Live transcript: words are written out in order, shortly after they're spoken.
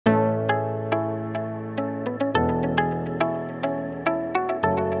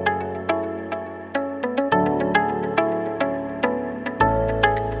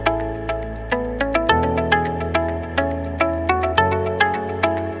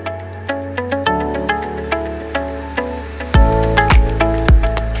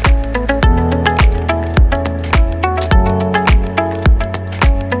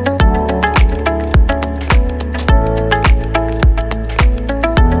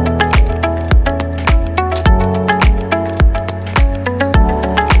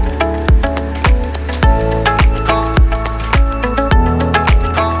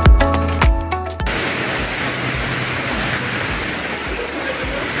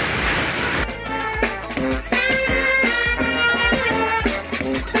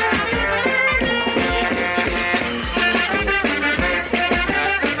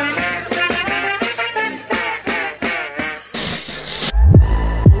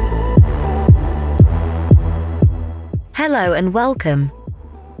Hello and welcome.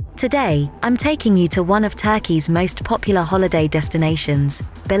 Today, I'm taking you to one of Turkey's most popular holiday destinations,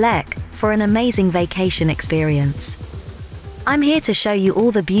 Belek, for an amazing vacation experience. I'm here to show you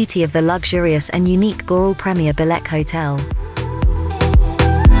all the beauty of the luxurious and unique Güral Premier Belek Hotel.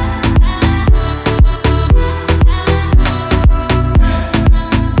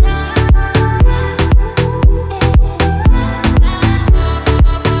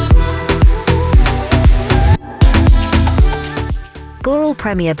 Güral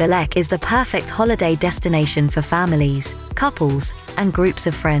Premier Belek is the perfect holiday destination for families, couples, and groups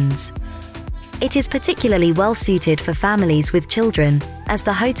of friends. It is particularly well suited for families with children, as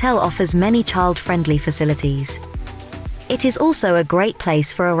the hotel offers many child-friendly facilities. It is also a great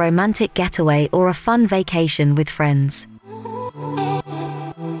place for a romantic getaway or a fun vacation with friends.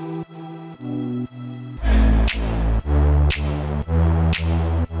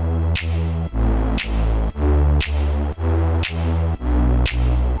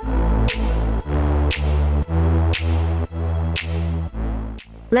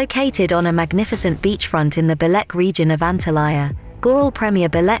 Located on a magnificent beachfront in the Belek region of Antalya, Güral Premier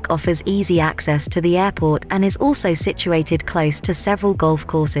Belek offers easy access to the airport and is also situated close to several golf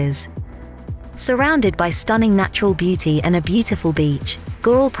courses. Surrounded by stunning natural beauty and a beautiful beach,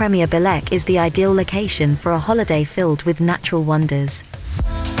 Güral Premier Belek is the ideal location for a holiday filled with natural wonders.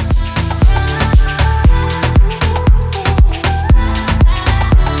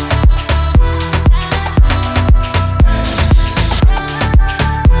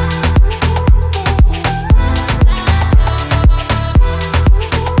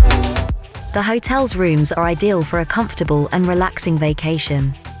 The hotel's rooms are ideal for a comfortable and relaxing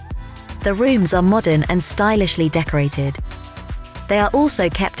vacation. The rooms are modern and stylishly decorated. They are also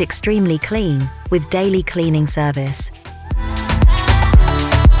kept extremely clean, with daily cleaning service.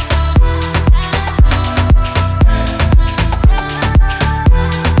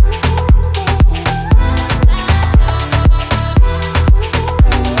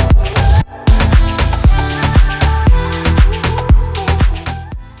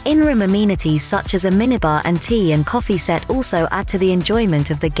 In-room amenities such as a minibar and tea and coffee set also add to the enjoyment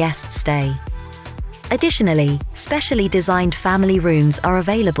of the guest stay. Additionally, specially designed family rooms are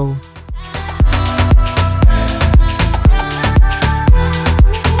available.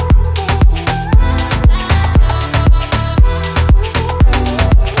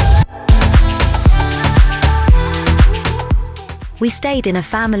 We stayed in a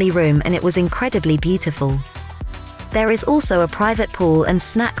family room and it was incredibly beautiful. There is also a private pool and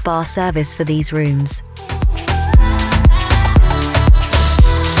snack bar service for these rooms.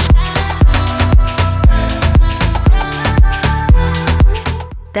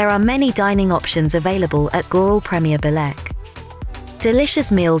 There are many dining options available at Güral Premier Belek.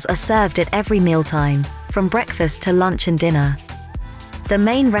 Delicious meals are served at every mealtime, from breakfast to lunch and dinner. The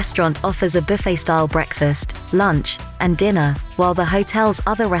main restaurant offers a buffet-style breakfast, lunch, and dinner, while the hotel's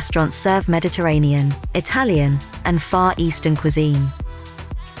other restaurants serve Mediterranean, Italian, and Far Eastern cuisine.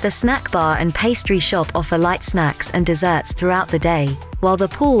 The snack bar and pastry shop offer light snacks and desserts throughout the day, while the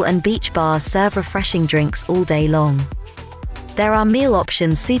pool and beach bars serve refreshing drinks all day long. There are meal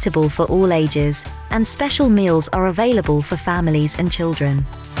options suitable for all ages, and special meals are available for families and children.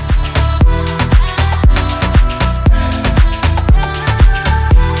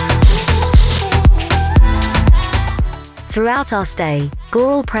 Throughout our stay,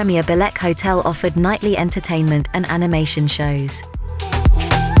 Güral Premier Belek Hotel offered nightly entertainment and animation shows.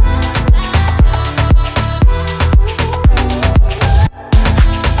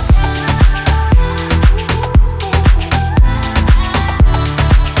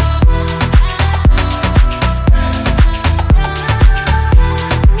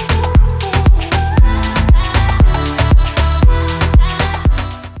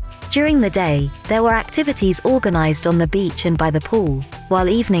 During the day, there were activities organized on the beach and by the pool, while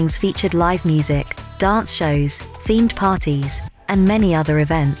evenings featured live music, dance shows, themed parties, and many other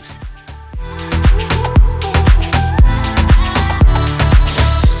events.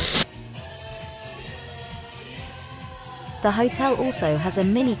 The hotel also has a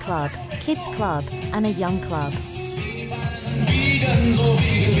mini club, kids club, and a young club.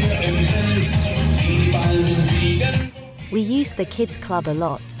 We used the kids club a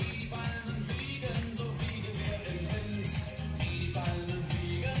lot.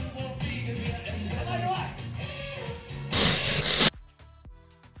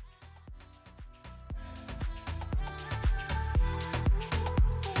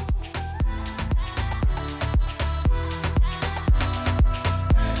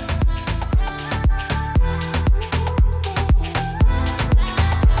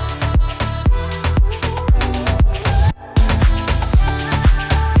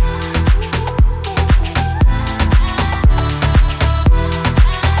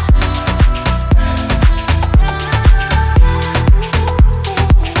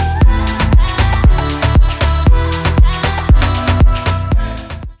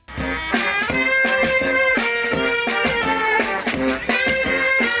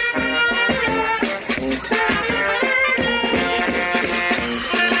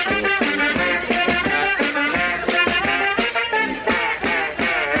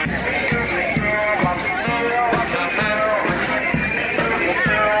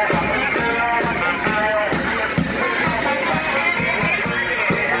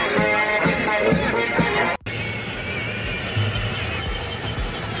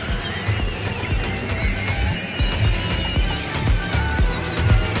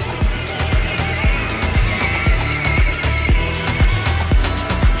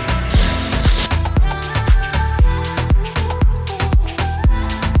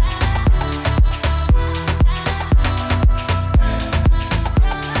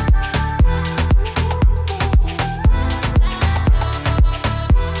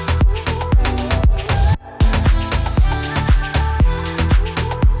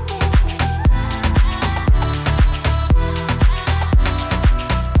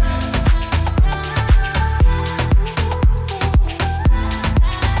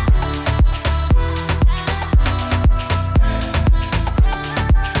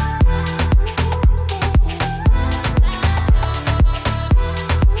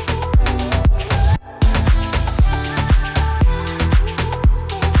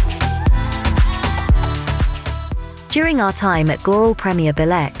 During our time at Güral Premier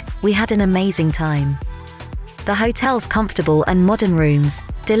Belek, we had an amazing time. The hotel's comfortable and modern rooms,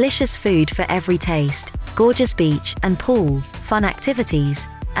 delicious food for every taste, gorgeous beach and pool, fun activities,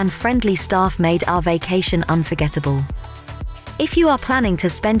 and friendly staff made our vacation unforgettable. If you are planning to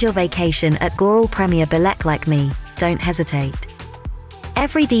spend your vacation at Güral Premier Belek like me, don't hesitate.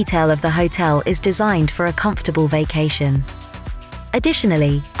 Every detail of the hotel is designed for a comfortable vacation.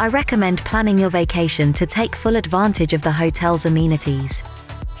 Additionally, I recommend planning your vacation to take full advantage of the hotel's amenities.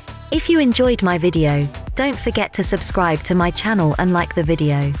 If you enjoyed my video, don't forget to subscribe to my channel and like the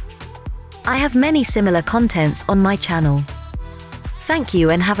video. I have many similar contents on my channel. Thank you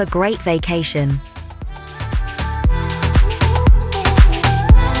and have a great vacation.